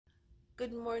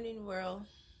Good morning, world.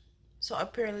 So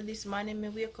apparently this morning me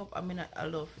wake up, I'm not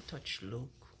allowed to touch Luke.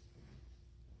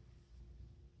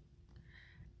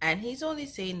 And he's only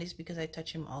saying this because I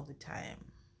touch him all the time.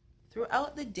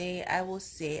 Throughout the day, I will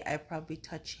say I probably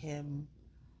touch him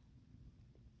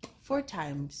 4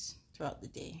 times throughout the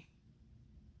day.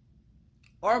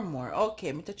 Or more.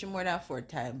 Okay, me touch him more than 4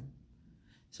 times.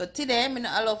 So today, I'm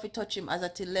not allowed to touch him as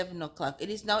at 11 o'clock. It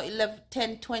is now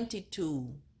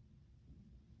 10:22.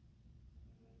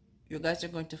 You guys are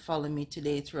going to follow me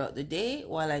today throughout the day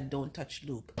while I don't touch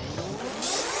Luke.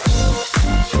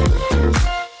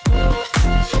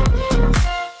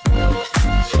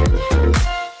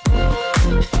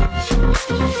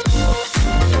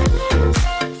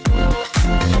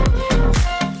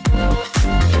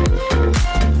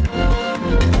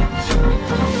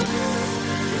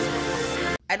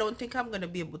 I don't think I'm gonna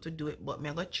be able to do it, but I'm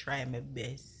gonna try my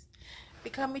best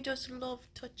because I just love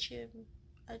touch him.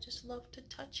 I just love to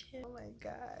touch him. Oh my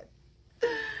god.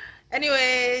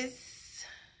 Anyways,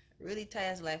 really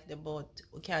tires life the boat.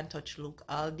 We can't touch Luke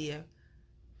all day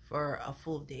for a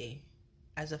full day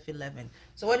as of 11.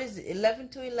 So what is it? 11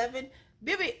 to 11?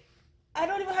 Baby, I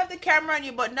don't even have the camera on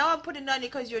you, but now I'm putting it on you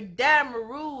because you're damn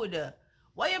rude.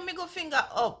 Why your middle finger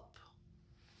up?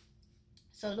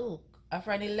 So look,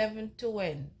 from 11 to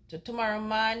when? To tomorrow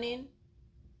morning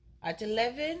at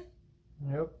 11?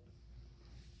 Yep.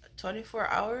 24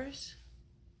 hours?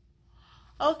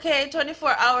 Okay,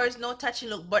 24 hours, no touching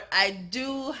Luke, but I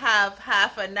do have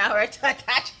half an hour to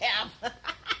touch him.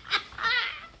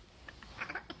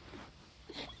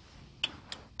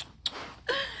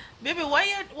 Baby,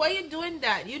 why you doing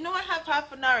that? You know I have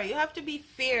half an hour. You have to be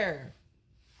fair.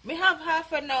 Me have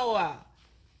half an hour.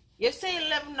 You say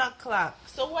 11 o'clock.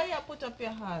 So why you put up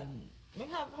your hand? Me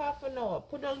have half an hour.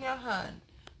 Put on your hand.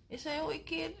 You say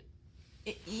wicked?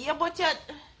 Yeah, but you...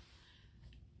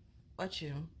 Watch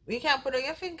you. You can't put on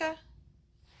your finger?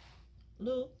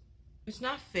 Look, it's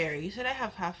not fair. You said I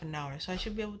have half an hour, so I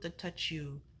should be able to touch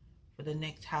you for the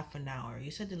next half an hour. You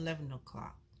said 11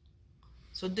 o'clock.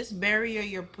 So this barrier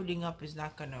you're putting up is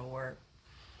not gonna work.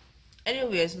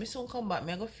 Anyways, me soon come back.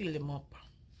 Me go feel him up.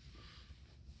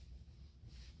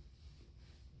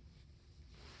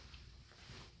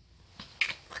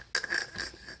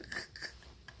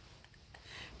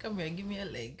 Come here, give me a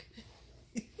leg.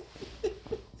 Give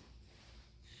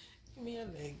me a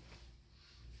leg.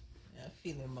 I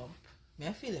feel him up.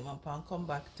 I feel him up and come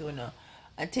back to you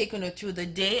and take you through the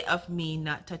day of me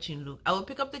not touching Luke. I will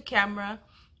pick up the camera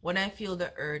when I feel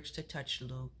the urge to touch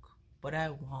Luke, but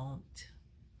I won't.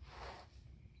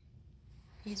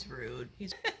 He's rude.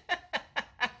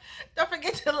 Don't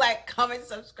forget to like, comment,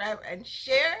 subscribe, and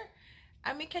share.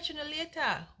 I may catch you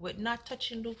later with not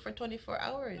touching Luke for 24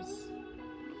 hours.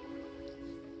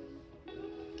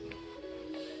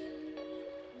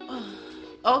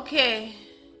 Okay,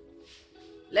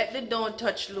 let the don't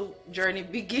touch Luke journey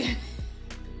begin.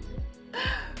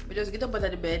 We just get up out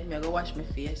of the bed, me go wash my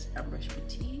face and brush my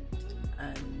teeth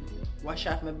and wash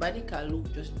off my body because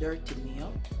Luke just dirty me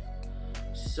up.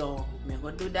 So me go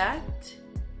do that,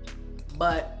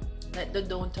 but let the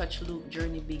don't touch Luke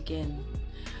journey begin.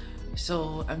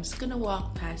 So I'm just gonna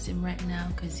walk past him right now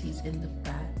because he's in the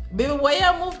back. Baby, why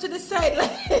you move to the side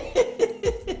like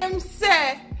I'm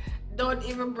sad? Don't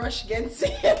even brush against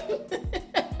him.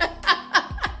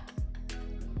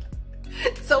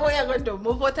 So what you gonna do?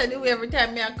 Move out anyway every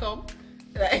time I come?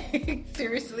 Like,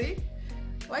 seriously?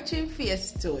 Watch your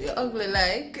face too. You're ugly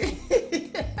like.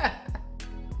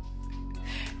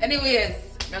 Anyways,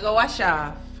 I'm gonna wash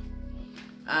off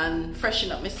and freshen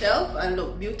up myself and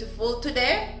look beautiful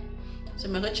today. So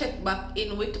I'm gonna check back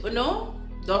in with Uno.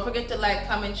 Don't forget to like,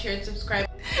 comment, share, and subscribe.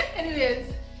 Anyways,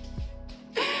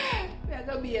 we're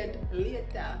gonna be at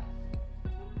later.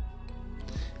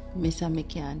 Miss me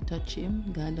can't touch him.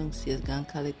 God don't see us gonna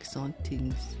collect some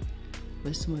things.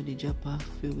 But somebody drop off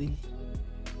for we.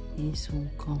 He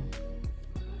soon come.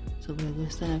 So we're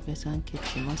gonna stand up and catch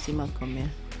him. I see him come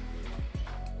here.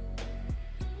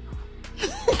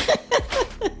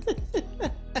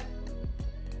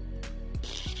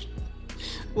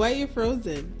 Why are you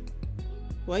frozen?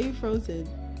 Why are you frozen?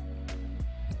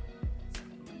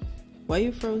 Why are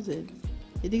you frozen?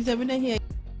 You think I'm in here?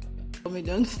 Me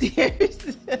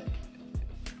downstairs.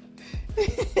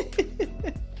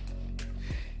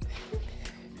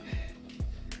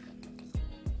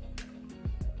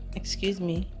 Excuse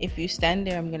me, if you stand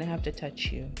there, I'm gonna have to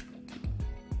touch you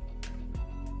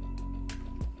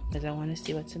because I want to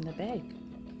see what's in the bag.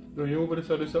 Don't you over the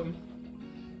side or something?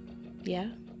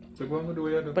 Yeah. So go on with the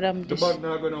way you do. But I'm the just... bag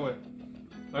not going away.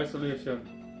 Isolation.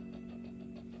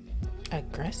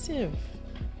 Aggressive.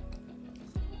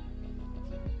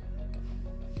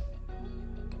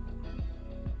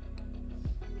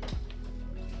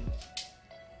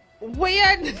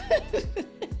 Weird.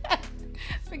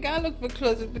 We gotta look for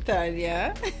clothes to put on,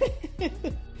 yeah.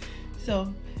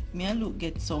 So me and Luke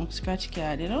get some scratch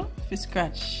card, you know, for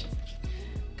scratch.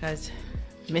 Cause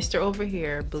Mr. over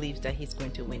here believes that he's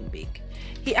going to win big.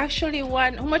 He actually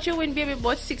won. How much you win, baby?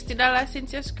 About $60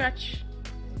 since you scratch.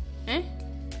 Eh?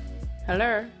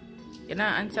 Hello? You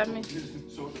not answer me?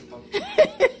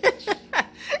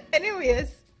 Anyways,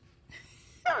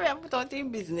 we have put out in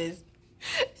business.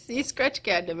 See, scratch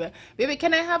card, baby.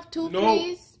 Can I have two,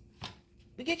 please?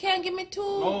 You can't give me two.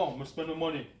 No, I'm spending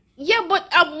money. Yeah, but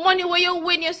money where you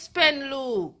win, you spend,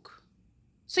 Luke.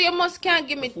 So you can't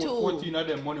give me two. 14 of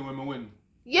them money when I win.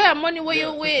 Yeah, money where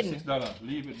you win. $56.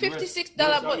 Leave it.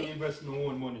 $56, but invest in my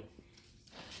own money.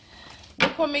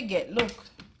 Look what me get. Look,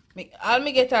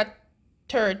 I'll get a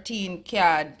 13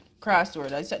 card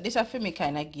crossword. This is for me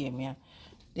kind of game, yeah.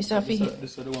 This is for him.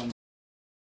 This is the one.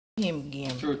 Him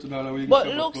game. $30 but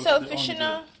look selfish, you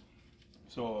know.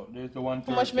 So there's the one.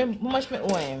 How much me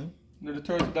owe him? The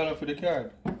 $30 for the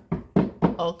card.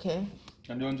 Okay.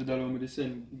 And the $100 with the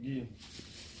same game.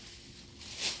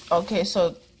 Okay,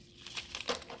 so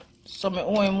me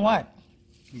owe him what?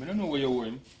 I don't know where you owe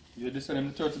him. You just send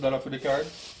him the $30 for the card?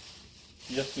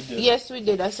 Yes, we did. Yes, we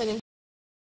did. I sent him.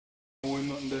 I owe him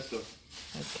nothing there, stuff.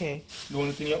 Okay. The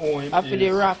only thing you owe him after is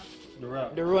the wrap. The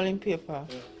wrap. The rolling paper.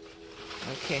 Yeah.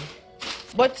 Okay.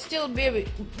 But still, baby.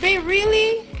 Babe,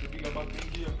 really?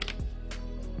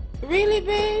 Really,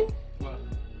 babe? What?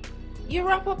 You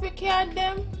wrap up your card,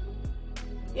 them?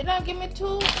 You not give me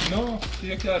two? No, see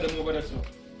your card them over there, so.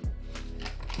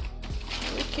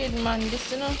 Wicked man,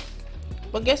 this, you know.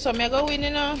 But guess what? Me go win, you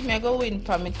know. Me go win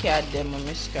for me card them and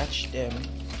me scratch them.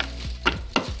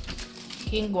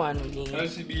 King go and win.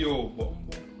 LCBO,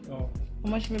 no. How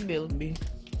much my bill be?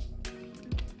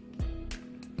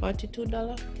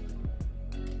 $42?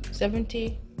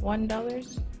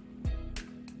 $71?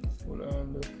 Hold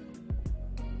on.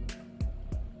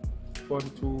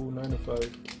 $42.95. You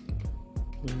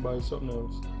can buy something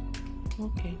else.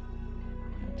 Okay,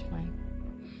 that's fine.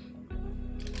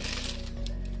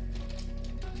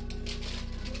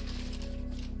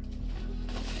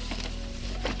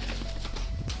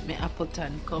 My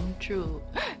Appleton come true.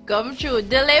 Come true.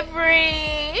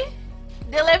 Delivery.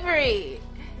 Delivery.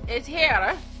 It's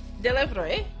here.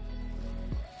 Delivery.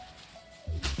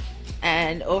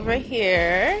 And over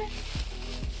here,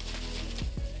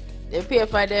 the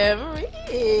paper them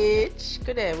rich.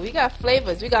 Good day. We got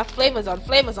flavors. We got flavors on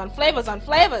flavors on flavors on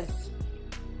flavors.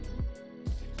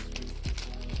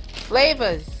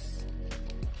 Flavors.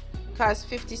 Cost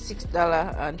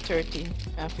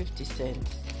 $56.50.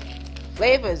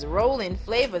 Flavors rolling,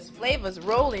 flavors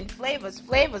rolling, flavors.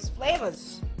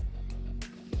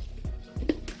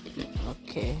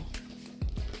 Okay.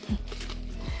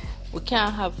 We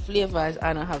can't have flavors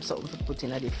and I have something to put in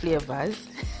the flavors.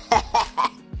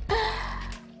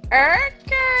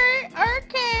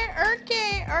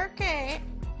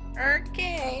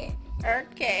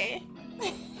 Okay.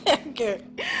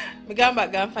 We going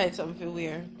back and find something for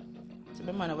wear. So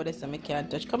the man over there say I can't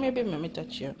touch. Come here, baby, let me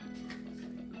touch you.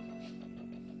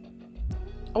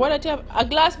 What do you have? A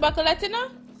glass buckle, Latina?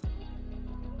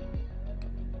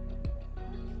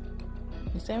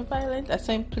 The same violent? I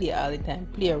saw him play all the time.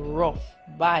 Play rough,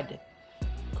 bad.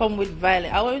 Come with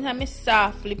violence. I want him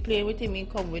softly play with him and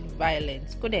come with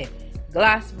violence. Could they?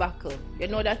 Glass buckle. You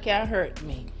know that can't hurt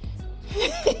me.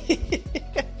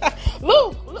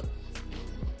 Look.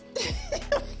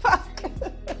 Fuck.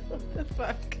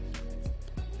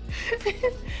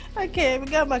 Okay, we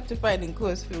got back to finding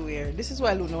clothes for wear. This is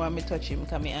why Luna want me touch him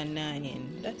because me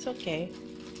annoying. That's okay.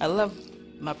 I love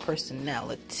my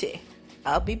personality.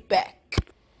 I'll be back.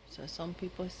 So some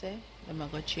people say I'm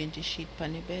gonna change the sheet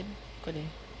on the bed. Could they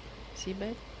see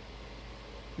bed?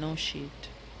 No sheet.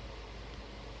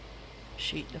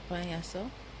 Sheet the pan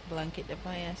yourself. Blanket the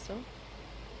pan yourself.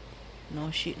 No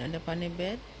sheet on the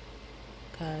bed.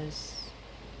 Cause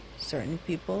certain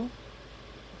people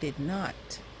did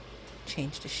not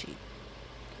change the sheet.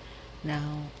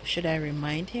 Now, should I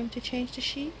remind him to change the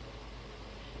sheet?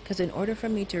 Because in order for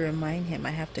me to remind him, I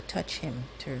have to touch him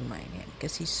to remind him.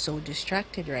 Because he's so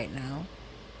distracted right now.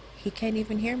 He can't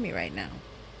even hear me right now.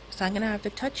 So I'm going to have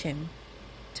to touch him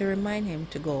to remind him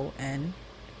to go and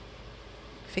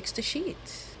fix the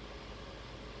sheets.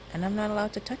 And I'm not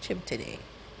allowed to touch him today.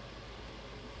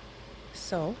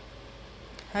 So,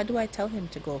 how do I tell him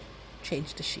to go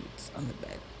change the sheets on the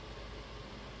bed?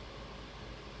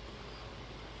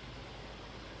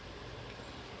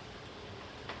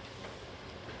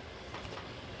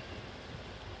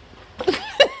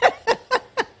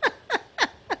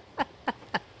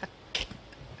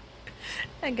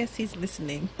 I guess he's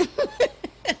listening.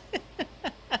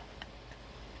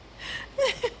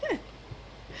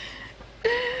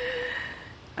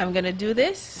 I'm gonna do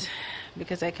this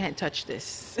because I can't touch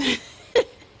this.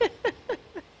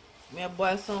 I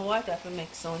boil some water to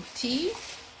make some tea.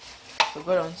 So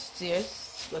go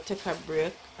downstairs, go take a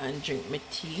break and drink my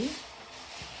tea.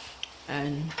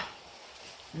 And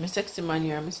my sexy man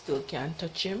here, I still can't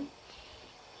touch him.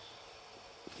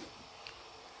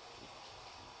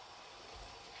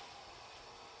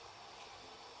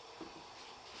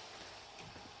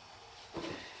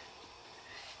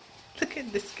 Look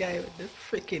at this guy with the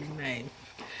freaking knife.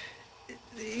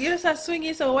 You just are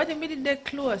swinging, so what if they're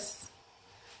close?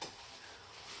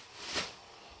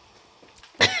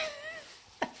 Let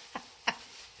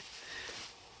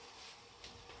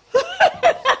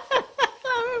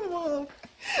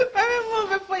me move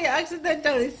before you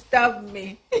accidentally stab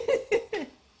me.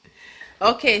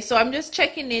 Okay, so I'm just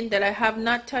checking in that I have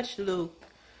not touched Luke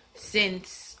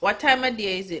since... What time of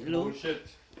day is it, Luke? Oh shit.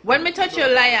 When me touch your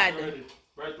lion?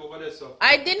 Right over there, sir.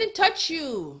 I didn't touch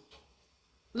you.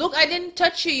 Look, I didn't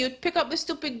touch you. You pick up the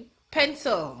stupid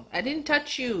pencil. I didn't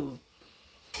touch you.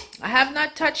 I have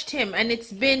not touched him, and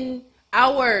it's been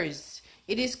hours.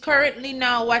 It is currently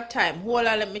now what time? Hold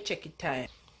on, let me check it time.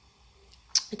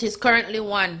 It is currently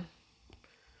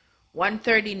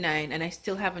 1:39, and I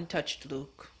still haven't touched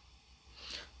Luke.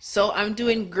 So I'm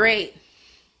doing great.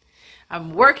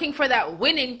 I'm working for that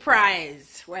winning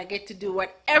prize where I get to do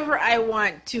whatever I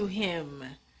want to him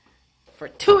for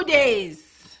 2 days.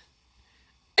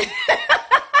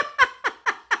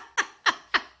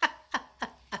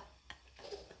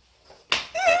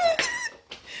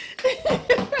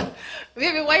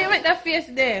 Baby, why you make that face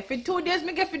there? For 2 days,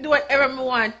 me get to do whatever I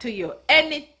want to you.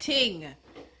 Anything.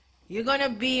 You're gonna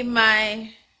be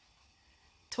my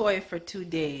toy for 2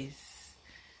 days.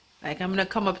 Like, I'm gonna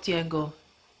come up to you and go,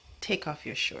 take off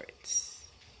your shorts.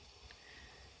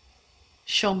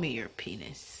 Show me your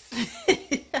penis.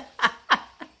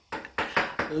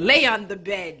 Lay on the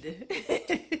bed.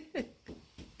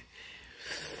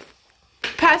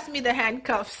 Pass me the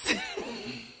handcuffs.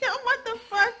 What the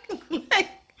fuck? Like,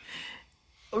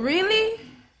 really?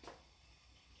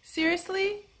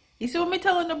 Seriously? You see what me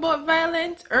telling about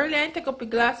violence? Earlier I take up a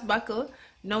glass buckle.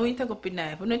 Now we take up a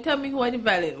knife. Don't tell me who are the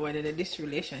violent one in this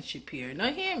relationship here.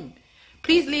 Not him.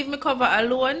 Please leave me cover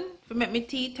alone for make me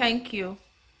tea. Thank you.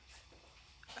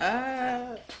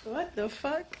 What the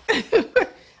fuck?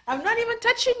 I'm not even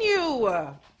touching you.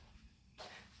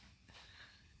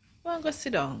 Go on, go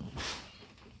sit down.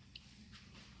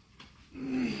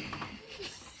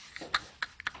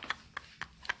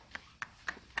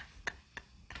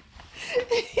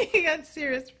 You got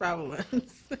serious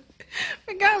problems.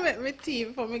 I gotta make my tea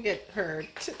before me get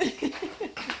hurt.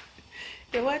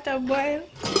 You want a boil?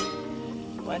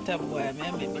 What a boy,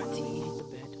 man, make my tea.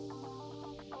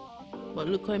 But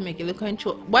look how I make it, look how I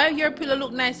choke. Why your pillow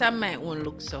look nice and mine won't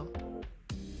look so?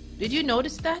 Did you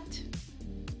notice that?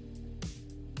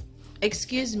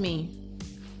 Excuse me.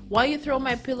 Why you throw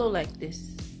my pillow like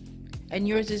this? And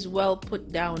yours is well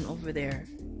put down over there.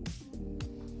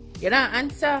 You don't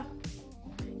answer?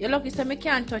 You're lucky so I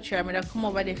can't touch her. I'm gonna come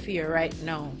over there for you right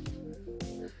now.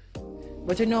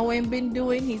 But you know what he's been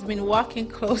doing? He's been walking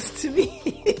close to me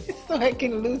so I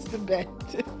can lose the bet.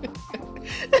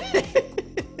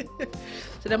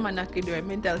 So that man not can do a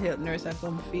mental health nurse I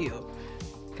come for you.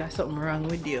 Got something wrong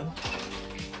with you.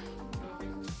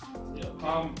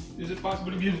 Yeah, is it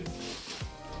possible to give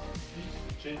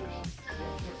changes?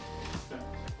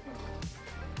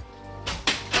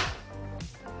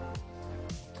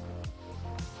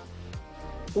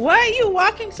 Why are you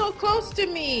walking so close to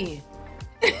me?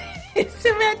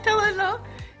 See me I tell her now?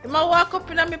 If I walk up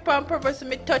in my palm purpose and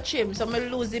me touch him, so I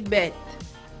lose the bet.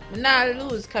 I not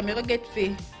lose, because I get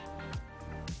free.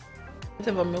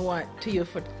 Whatever I want to you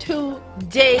for 2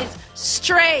 days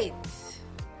straight.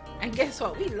 And guess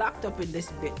what? We locked up in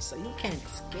this bitch, so you can't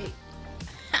escape.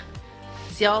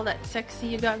 See all that sexy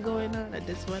you got going on? I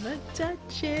just want to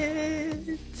touch it.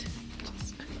 Just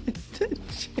want to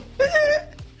touch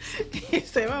it. He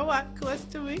said, "Well, walk close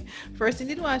to me." First, he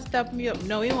didn't want to stop me up.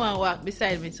 Now he want to walk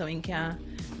beside me so I can't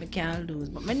lose.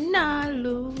 But I not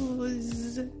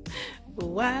lose.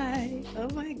 Why? Oh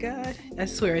my God. I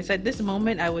swear, it's at this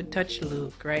moment I would touch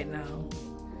Luke right now.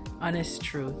 Honest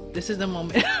truth. This is the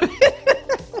moment.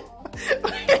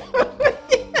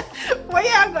 Where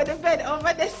y'all go to bed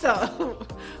over there, so?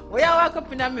 Where y'all walk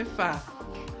up in me for?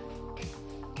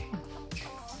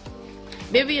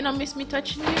 Baby, you don't miss me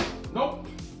touching you? Nope.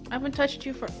 I haven't touched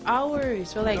you for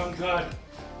hours. For like. Oh God.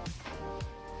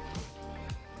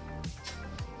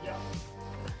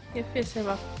 Your face have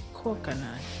a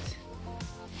coconut.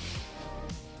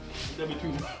 They're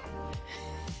between them.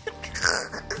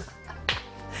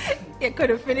 You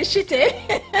couldn't finish it,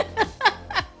 eh?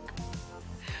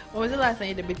 When was the last time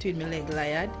you did between my leg,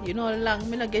 Liad? You know how long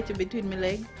me not get you between my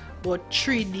leg? About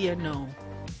 3 days now.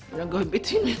 You don't go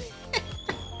between me.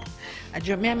 A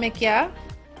joke me I make ya?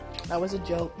 That was a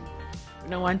joke.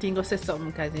 No one thing go say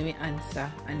something because he may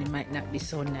answer and it might not be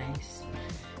so nice.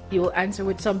 He will answer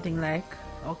with something like,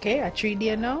 okay, a 3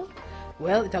 days now?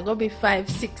 Well, it'll go be 5,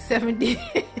 6, 7 days.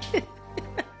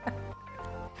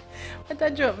 What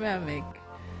a joke me I make.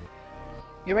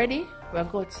 You ready? We'll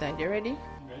go outside. You ready?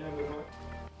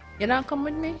 You not come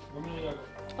with me?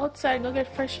 Outside, go get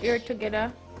fresh air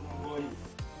together.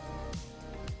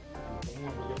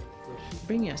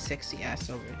 Bring your sexy ass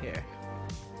over here.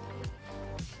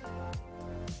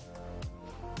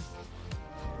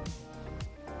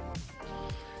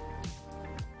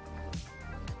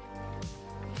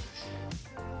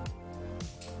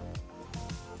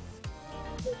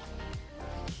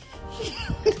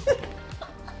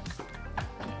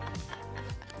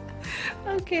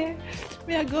 Okay,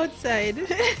 may I go outside?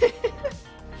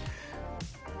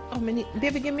 Oh,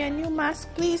 baby, give me a new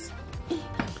mask, please.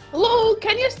 Lou,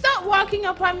 can you stop walking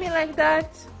up on me like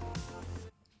that?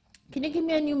 Can you give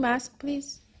me a new mask,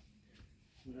 please?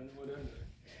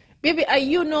 Baby,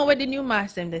 you know where the new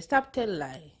mask is? Stop telling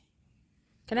lie.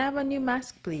 Can I have a new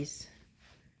mask, please?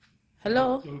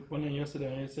 Hello?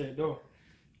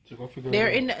 They're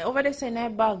in over there in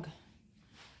that bag.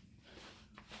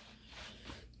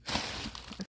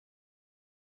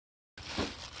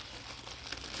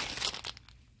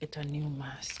 Get a new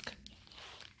mask.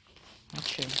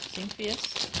 Watch him. See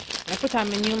face? I put on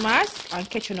my new mask and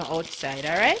catch you outside,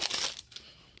 alright?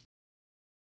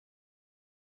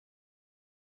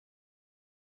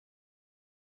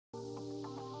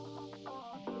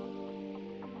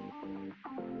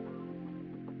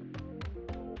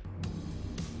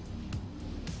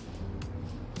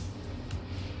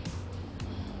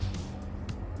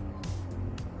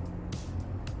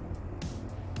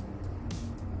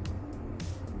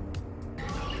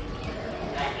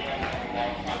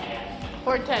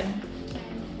 $4.10.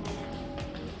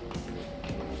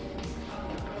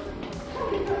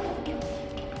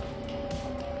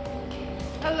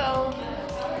 Hello.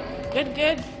 Good,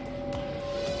 good.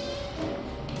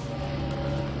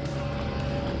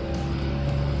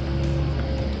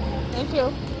 Thank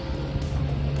you.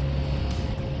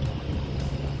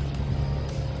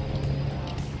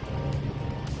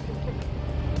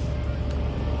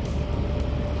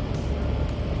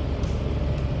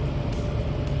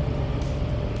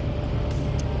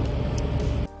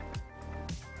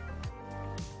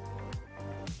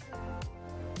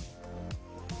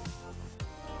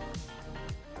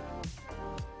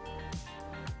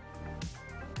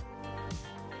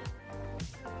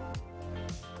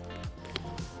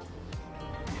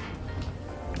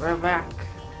 We're back.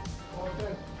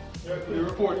 Yeah, the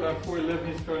report that 411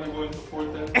 is trying to go into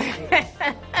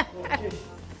 410.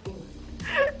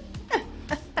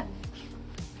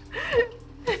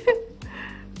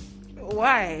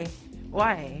 Why?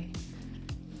 Why?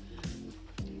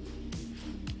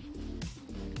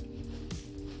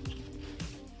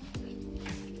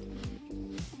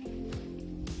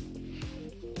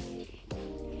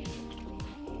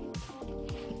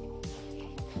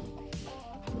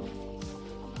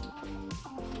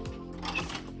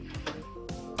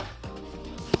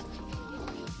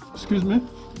 Excuse me,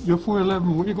 you're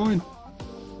 411. Where are you going?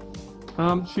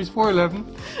 She's 411.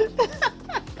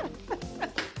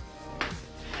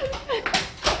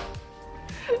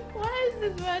 Why is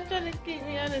this man trying to keep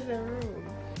me out of the room?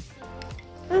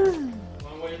 Mom,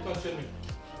 why are you touching me?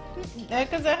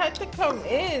 Because I had to come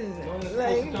in. No, you're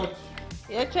Like, supposed to touch.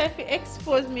 you're trying to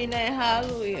expose me in a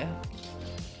hallelujah.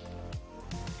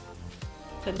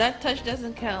 So that touch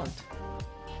doesn't count.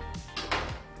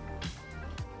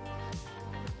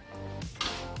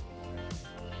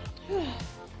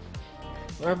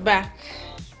 We're back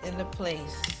in the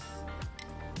place.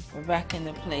 We're back in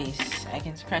the place. I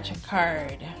can scratch a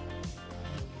card.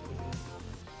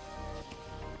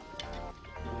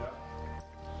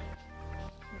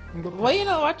 Well, you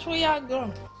know, watch where y'all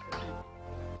go.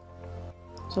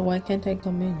 So why can't I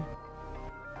come in?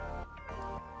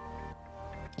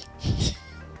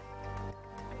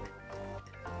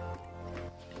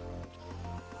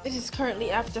 It is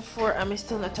currently after 4. I'm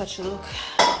still not touch Luke.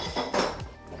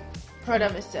 Proud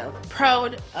of myself.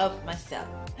 Proud of myself.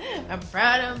 I'm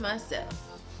proud of myself.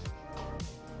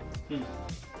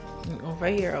 Over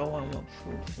here, I want more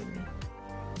food for me.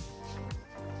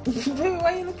 Baby,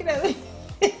 why are you looking at me?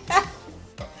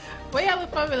 Why you have a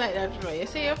for me like that, Roy. You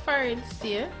say you're foreign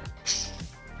still.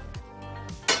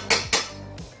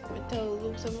 I tell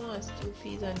Luke some more stew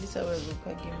peas and this other Luke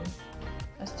I give me.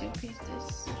 A stew peas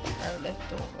this are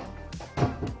left over.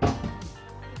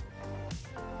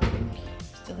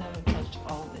 Still haven't touched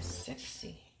all this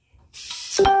sexy.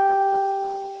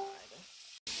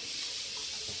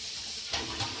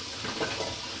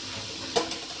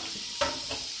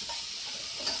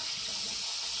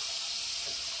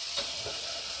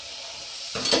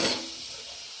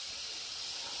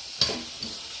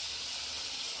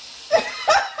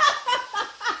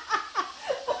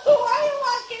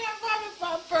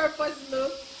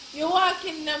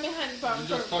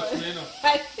 Just touch me, you know.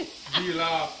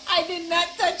 I did not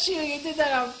touch you. You did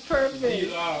that on purpose.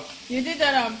 You did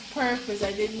that on purpose.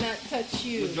 I did not touch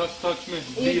you. You just touch me.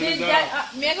 You did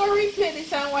that. Me I go replay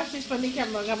this and watch this from the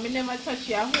camera. I never touch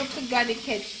you. I hope to God it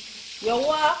catch. You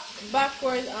walk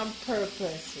backwards on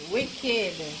purpose.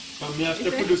 Wicked. But me have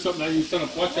to do something like you stand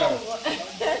up. Watch out.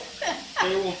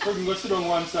 You won't freaking go sit on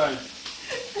one side.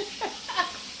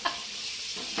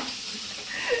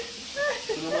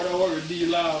 So no matter what, you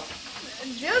laugh.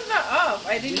 Deal's not up.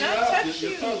 I did not touch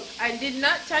you. I did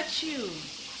not touch you.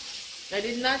 I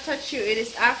did not touch you. It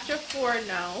is after 4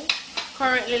 now.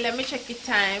 Currently, let me check the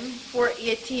time.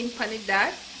 4:18 funny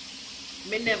dot.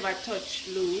 Me never touch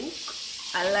Luke.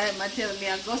 I like my tell me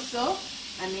I go so.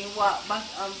 And he walk back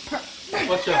on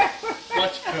Watch out.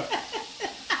 Watch out.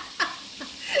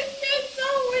 You're so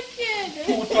wicked.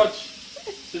 Who touch?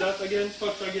 See that again?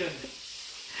 Touch again.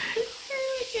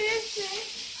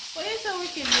 What is so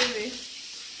wicked, baby?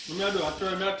 I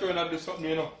try and do something,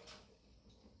 you know.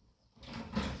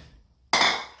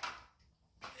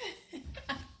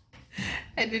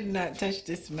 I did not touch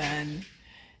this man.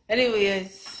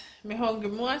 Anyways, me hungry.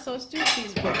 More so stew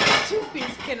peas, but stew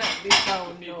peas cannot be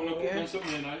found People don't cook them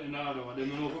something in other one. They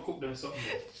don't overcook them something.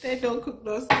 They don't cook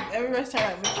those things. Every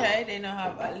restaurant we try, they don't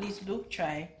have, at least Luke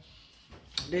try.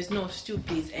 There's no stew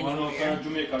peas anywhere. One of our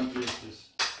Jamaican places.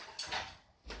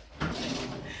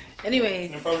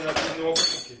 Anyways. They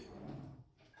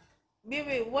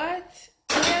Baby, what?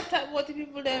 You can't talk about the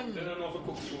people them. don't know if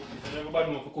cook stew peas.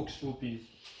 Everybody know if cook stew peas.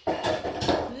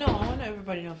 No, not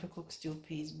everybody know if cook stew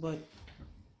peas, but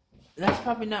that's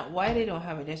probably not why they don't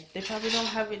have it. They probably don't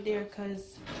have it there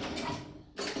because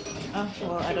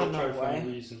well, I don't know why.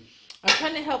 I'm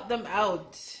trying to help them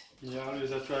out. Yeah,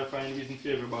 always I try to find a reason for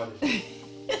everybody.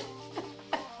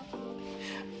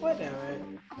 Whatever.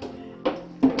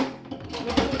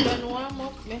 My food done warm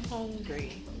up, me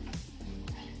hungry.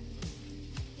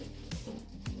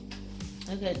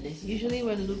 Look at this. Usually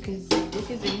when Luke is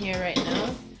in here right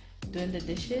now doing the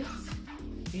dishes.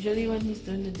 Usually when he's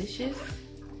doing the dishes,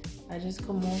 I just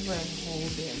come over and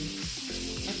hold him.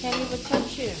 I can't even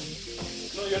touch him.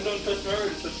 No, you don't touch her.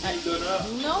 It's a deal done up.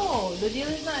 No, the deal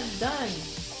is not done.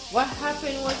 What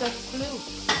happened was a fluke.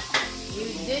 You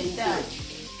did that.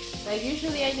 Like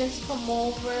usually I just come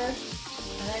over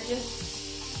and I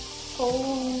just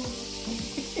hold.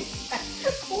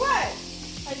 What?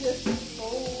 I just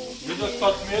hold. You just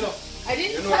touched me, you know. I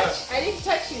didn't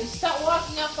touch you. Stop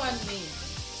walking up on me.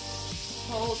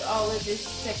 Hold all of this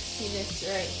sexiness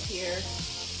right here.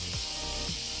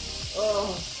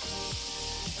 Oh.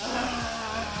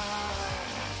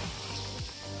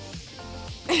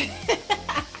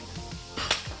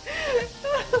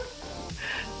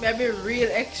 Maybe real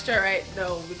extra right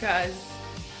now because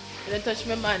I don't touch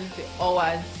my man for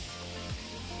hours.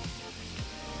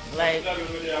 Like, I'm glad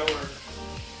when they are work.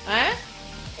 huh?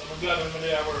 I'm glad when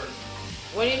they are work.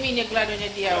 What do you mean you're glad when you're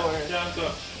there at work? Can't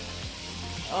touch.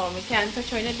 Oh, we can't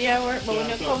touch when you're there at work, but when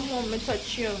you come home, we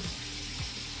touch you.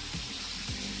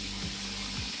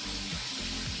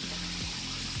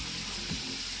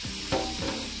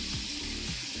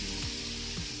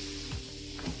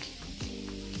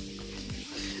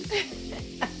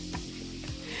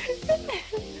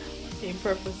 In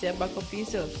purpose, you back up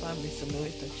yourself, family, so no we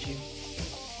touch you.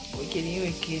 Wicked, you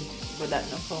wicked, but that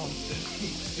no count.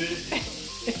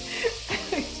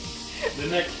 The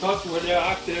next touch when they're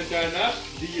acting kind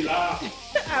of deal off.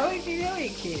 I wicked, you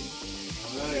wicked.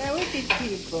 Yeah, wicked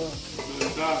people.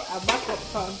 I back up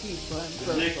from people on The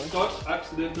purpose. next touch,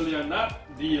 accidentally or not,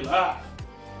 deal off.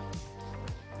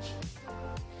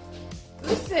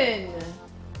 Listen,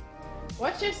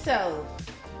 watch yourself.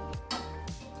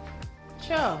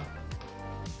 Sure.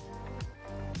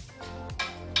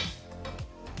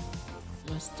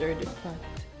 Must stir the pot.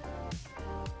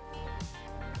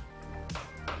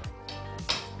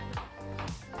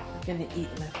 We're gonna eat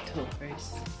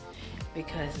leftovers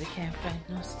because we can't find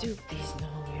no stew peas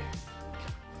nowhere.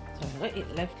 So I'm gonna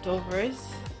eat leftovers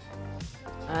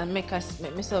and make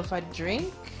myself a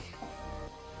drink.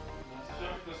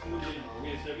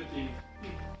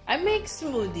 I make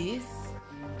smoothies.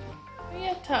 What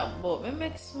you talk about? I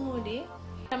make smoothie.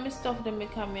 And my stuff them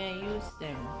come here and use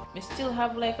them. I still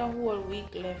have like a whole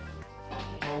week left.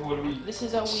 A whole week? This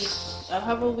is a week. I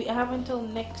have a week. I have until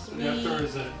next week. You have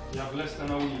Thursday. You have less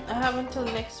than a week. I have until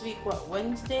next week. What,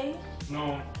 Wednesday?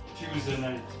 No, Tuesday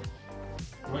night.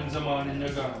 Wednesday morning you're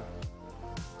gone.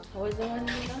 How is the one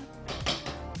now?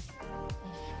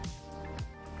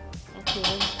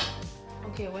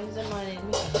 Okay, Wednesday morning.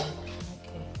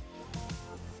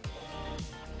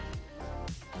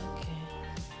 Okay.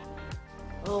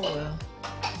 Oh well.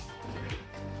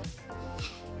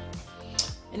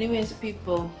 Anyways,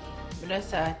 people,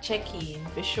 that's a check-in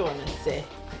for sure and say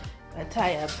that I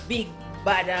a big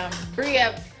bad and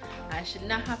brave. I should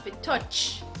not have to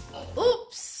touch.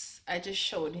 Oops! I just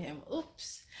showed him.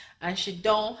 Oops! And she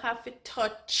don't have to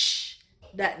touch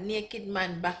that naked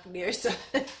man back there. So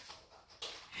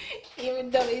even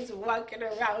though he's walking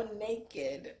around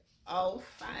naked, all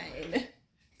fine.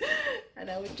 And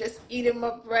I would just eat him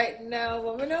up right now.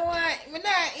 But I don't want, I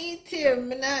not eat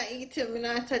him. I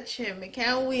not touch him. I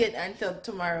can't wait until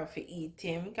tomorrow to eat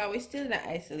him. Because we're still in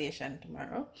isolation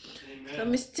tomorrow. Amen. So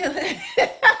I'm still.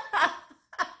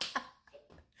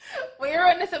 When you're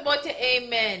on us about your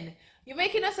amen. You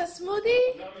making us a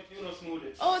smoothie? I'm not making you no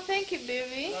smoothie. Oh, thank you,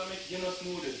 baby. I'm not making you no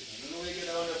smoothie. I don't know where you get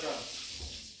that on the ground.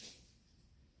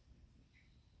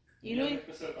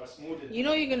 You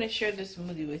know you're gonna share the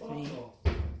smoothie with me. No.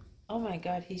 Oh my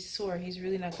God, he's sore. He's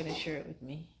really not gonna share it with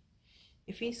me.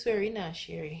 If he's sore, he's not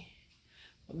sharing.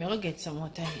 But me, I'll get some more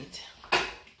to eat.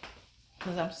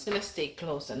 Because I'm just gonna stay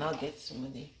close and I'll get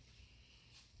smoothie.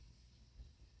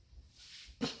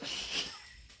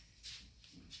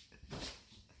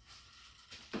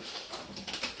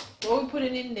 What are we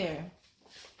putting in there?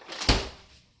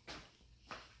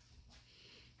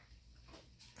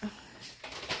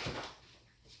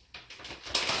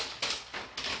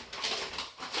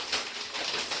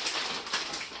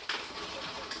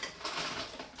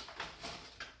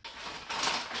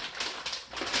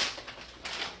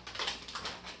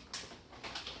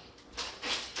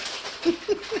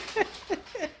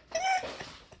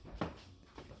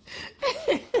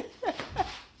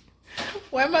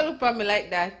 Why am I looking at me like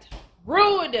that?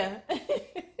 Rude!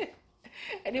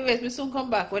 Anyways, we soon come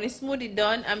back. When the smoothie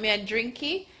done and me a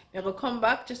drinky, I will come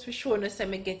back just for sure and say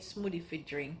me get smoothie for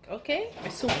drink. Okay? I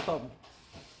soon come.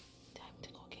 Time to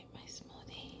go get my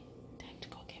smoothie. Time to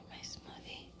go get my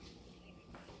smoothie.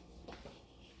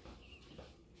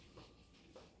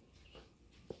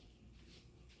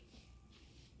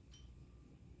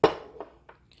 Can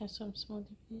I have some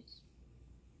smoothie, please?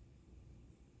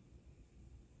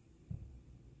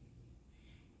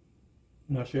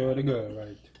 Not sure where to go,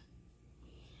 right?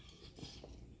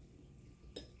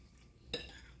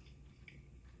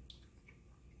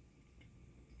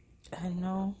 I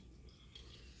know,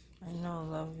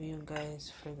 love you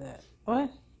guys for that. What?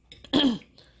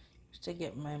 Just to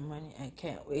get my money, I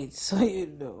can't wait, so you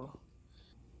know.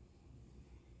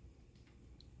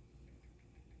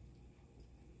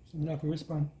 I'm not going to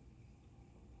respond.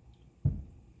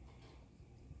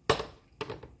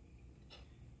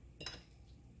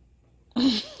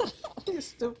 You're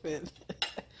stupid.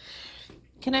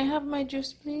 Can I have my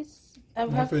juice, please?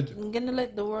 I'm gonna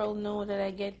let the world know that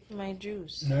I get my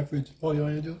juice. No fridge. Oh, you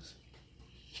want your juice?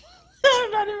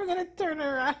 I'm not even gonna turn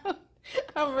around.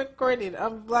 I'm recording.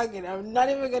 I'm vlogging. I'm not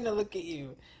even gonna look at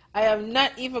you. I am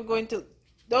not even going to.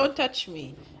 Don't touch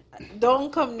me.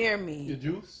 Don't come near me. Your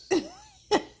juice?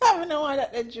 I don't want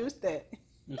that the juice there.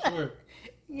 You sure?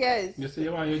 Yes. You say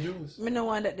you want your juice? I don't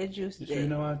want that the juice you there. Sure you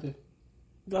don't want it?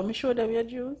 Do you want me to show them your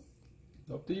juice?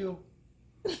 Up to you.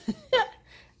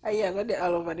 Yeah, I got it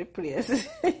all over the place.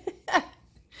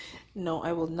 No,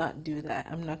 I will not do that.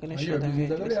 I'm not going to show them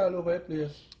your juice. All over the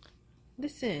place.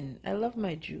 Listen, I love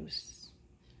my juice.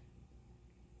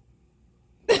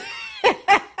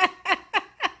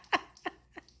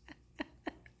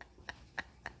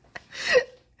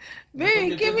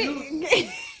 Baby, give me.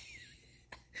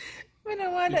 I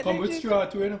don't want that. Come with straw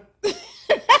too, you know?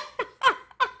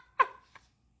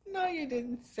 No, you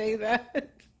didn't say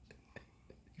that.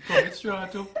 Come with straw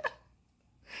too.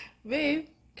 Babe,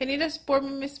 can you just pour me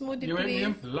my smoothie, you please? You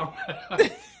went long.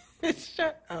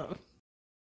 Shut up.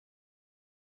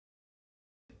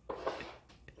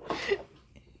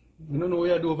 You don't know what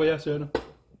you do over here, sir.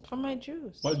 For my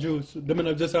juice. What juice? Them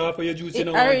not just half of your juice, you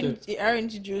know. The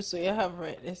orange juice, so you have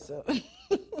right there, so.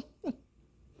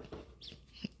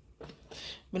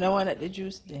 But I want the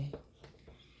juice there.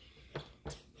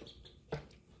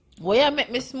 Why you make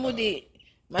me smoothie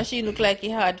Machine look like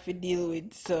it hard to deal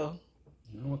with, so.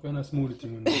 You know what kind of smoothie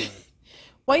thing in there?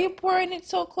 Why you pouring it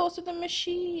so close to the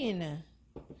machine?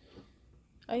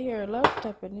 I hear a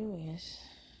laptop anyways.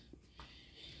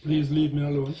 Please leave me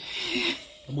alone.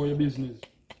 About your business.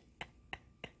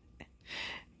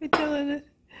 Me telling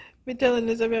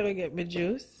this I'm gonna get me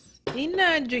juice. He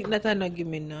not drink that and not give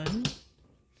me none.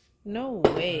 No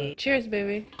way. Cheers,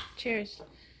 baby. Cheers.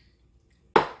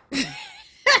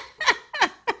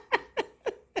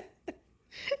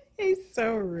 He's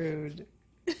so rude.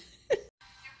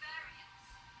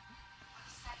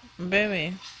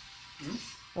 Baby,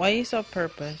 why you so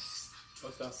purpose?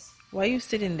 What's that? Why you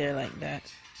sitting there like that?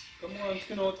 Come on,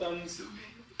 skin out and...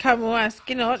 Come on,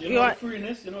 skin out. You know the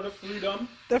freeness? You know the freedom?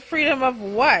 The freedom of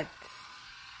what?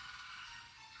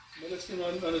 Let us skin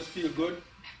out and just feel good.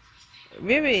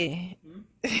 Baby,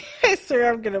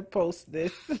 sir, I'm gonna post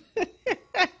this.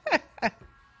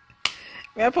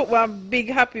 I put one big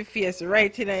happy face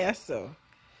right in your so.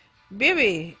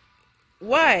 Baby,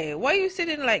 why? Why you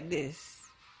sitting like this?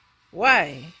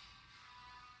 Why?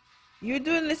 You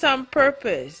doing this on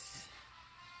purpose.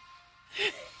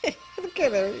 Look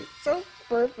at her, it's so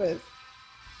purpose.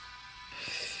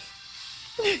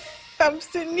 I'm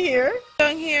sitting here,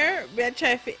 down here, but I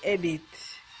try to edit.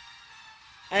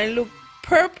 And look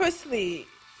purposely.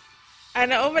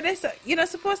 And over there, you're not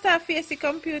supposed to have face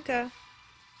computer.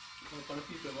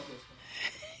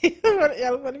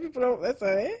 Yeah, funny people don't listen,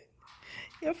 eh?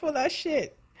 You're full of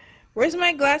shit. Where's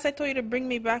my glass? I told you to bring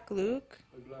me back, Luke.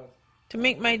 A glass. To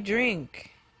make my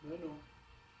drink.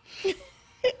 No.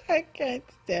 I can't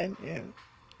stand him.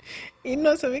 He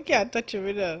knows so we can't touch him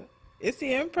without. You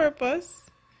see him purpose?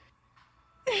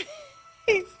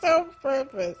 He's so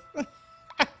purpose.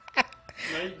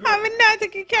 I'm not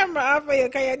taking camera off of you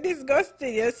because you're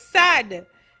disgusting. You're sad.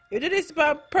 You do this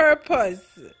for purpose.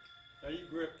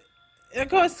 You're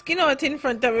going to skin out in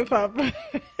front of me for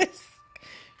purpose.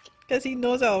 Because he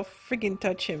knows I'll freaking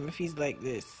touch him if he's like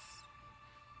this.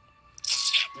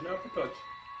 You know how to touch.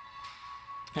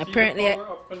 Apparently, the power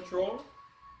of control.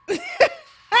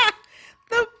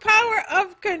 The power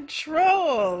of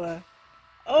control.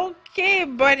 Okay,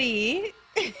 buddy.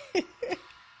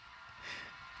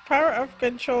 Power of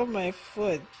control my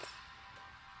foot.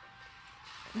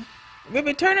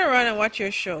 Baby, turn around and watch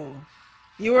your show.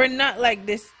 You were not like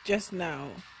this just now.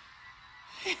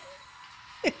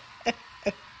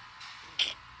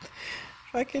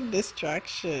 Fucking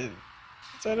distraction.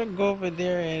 So I don't go over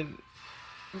there and...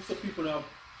 Most of people have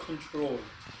control.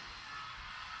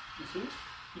 You see?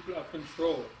 People have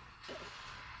control.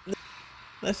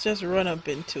 Let's just run up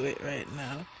into it right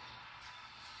now.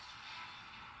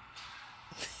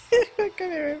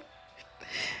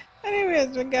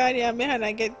 Anyways, my God, yeah, my hand,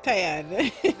 I get tired.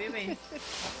 Baby,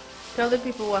 tell the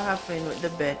people what happened with the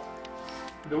bet.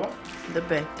 The what? The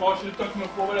bet. Oh, she touched me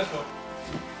over there, so.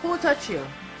 Who touched you?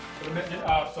 The bet did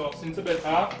half, so since the bet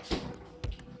half,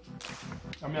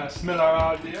 I mean, I smell her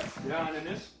all day, behind in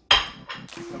this.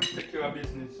 I'm take care of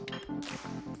business.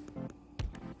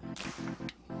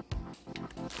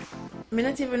 I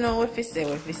don't even know what to say,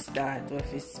 what to start, what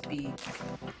to speak.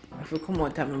 If we come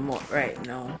out of my mouth right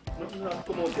now. Nothing has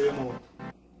come out of your mouth.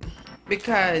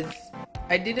 Because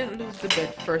I didn't lose the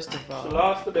bet, first of all. So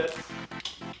lost the bet.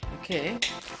 Okay.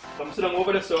 So I'm sitting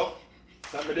over there, so.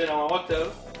 Like me there in a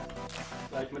hotel.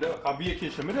 Like me there, a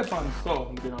vacation, me there on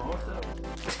stuff, me there in a hotel.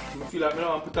 I feel like me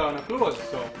don't want to put on a clothes,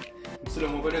 so. I'm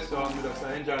sitting over there, so I'm just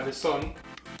enjoy the sun.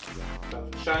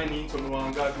 Shining, so I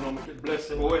want God to make it bless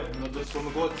everywhere, not just when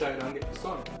I go outside and get the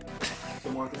sun. So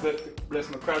I want to bless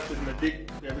my crotches, my dick,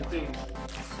 everything.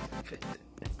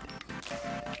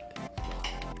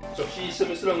 So she said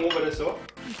me sitting over there, so.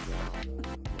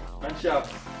 And she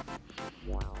have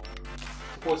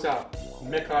supposed to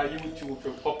make her YouTube to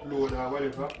upload or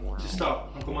whatever. She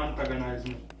stop and come antagonize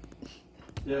me.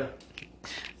 Yeah.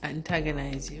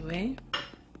 Antagonize you, eh?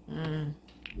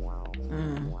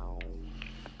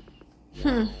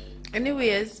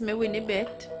 Anyways, me win the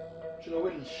bet. She don't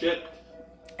win shit.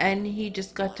 And he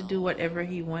just got to do whatever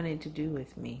he wanted to do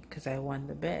with me because I won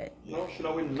the bet. No, she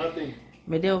don't win nothing.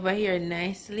 Me dey over here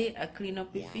nicely, I clean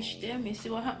up the fish them. You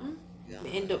see what happened?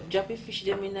 Me end up dropping fish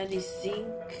them in the sink.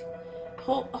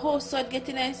 How sod get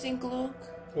in the sink, Luke?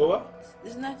 What?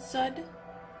 It's not sod?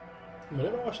 I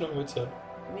never wash nothing with sod.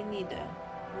 Me neither.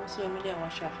 So me dey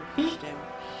wash off the fish them.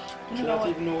 She don't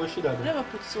even know where she did. I never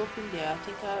put soap in there. I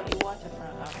take the water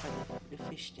from after the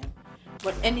fish them.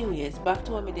 But anyways, back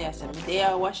to what me there said. Me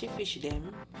there wash the fish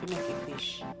them to make a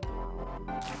fish.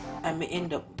 And me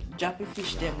end up dropping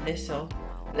fish them there so.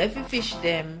 Left the fish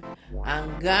them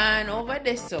and gone over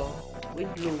there so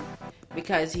with Luke.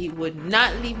 because he would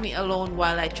not leave me alone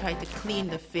while I tried to clean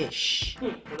the fish.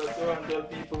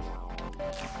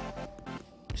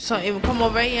 So he would come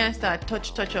over here and start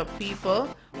touch up people.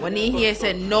 When he hears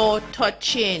say no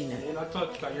touching. You not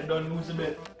touch, cause you don't lose the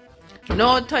bet.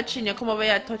 No touching, you come over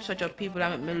here and touch up people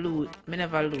and make me lose. Me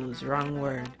never lose, wrong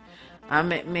word. I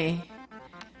make me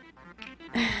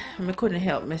couldn't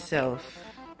help myself.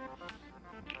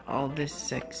 All this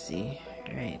sexy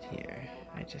right here.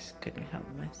 I just couldn't help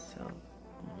myself.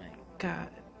 Oh my god.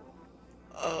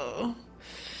 Oh.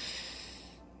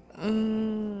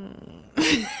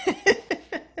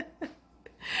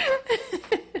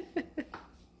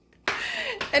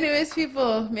 Anyways,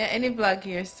 people, me any vlog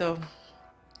here, so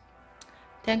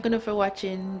thank you for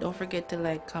watching. Don't forget to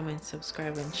like, comment,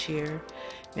 subscribe, and share.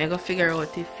 Me go figure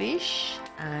out the fish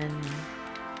and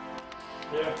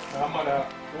yeah, I'm gonna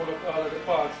hold up all of the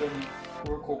parts and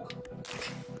we'll cook.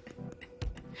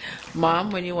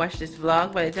 Mom, when you watch this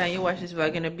vlog, by the time you watch this vlog, you're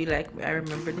gonna be like, I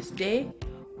remember this day.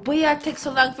 But yeah, it takes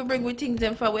so long to bring me things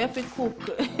and for we have to cook.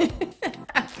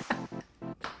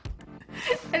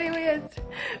 Anyways,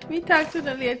 we talk to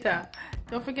you later.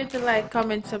 Don't forget to like,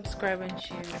 comment, subscribe, and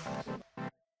share.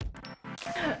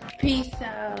 Peace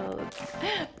out.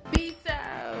 Peace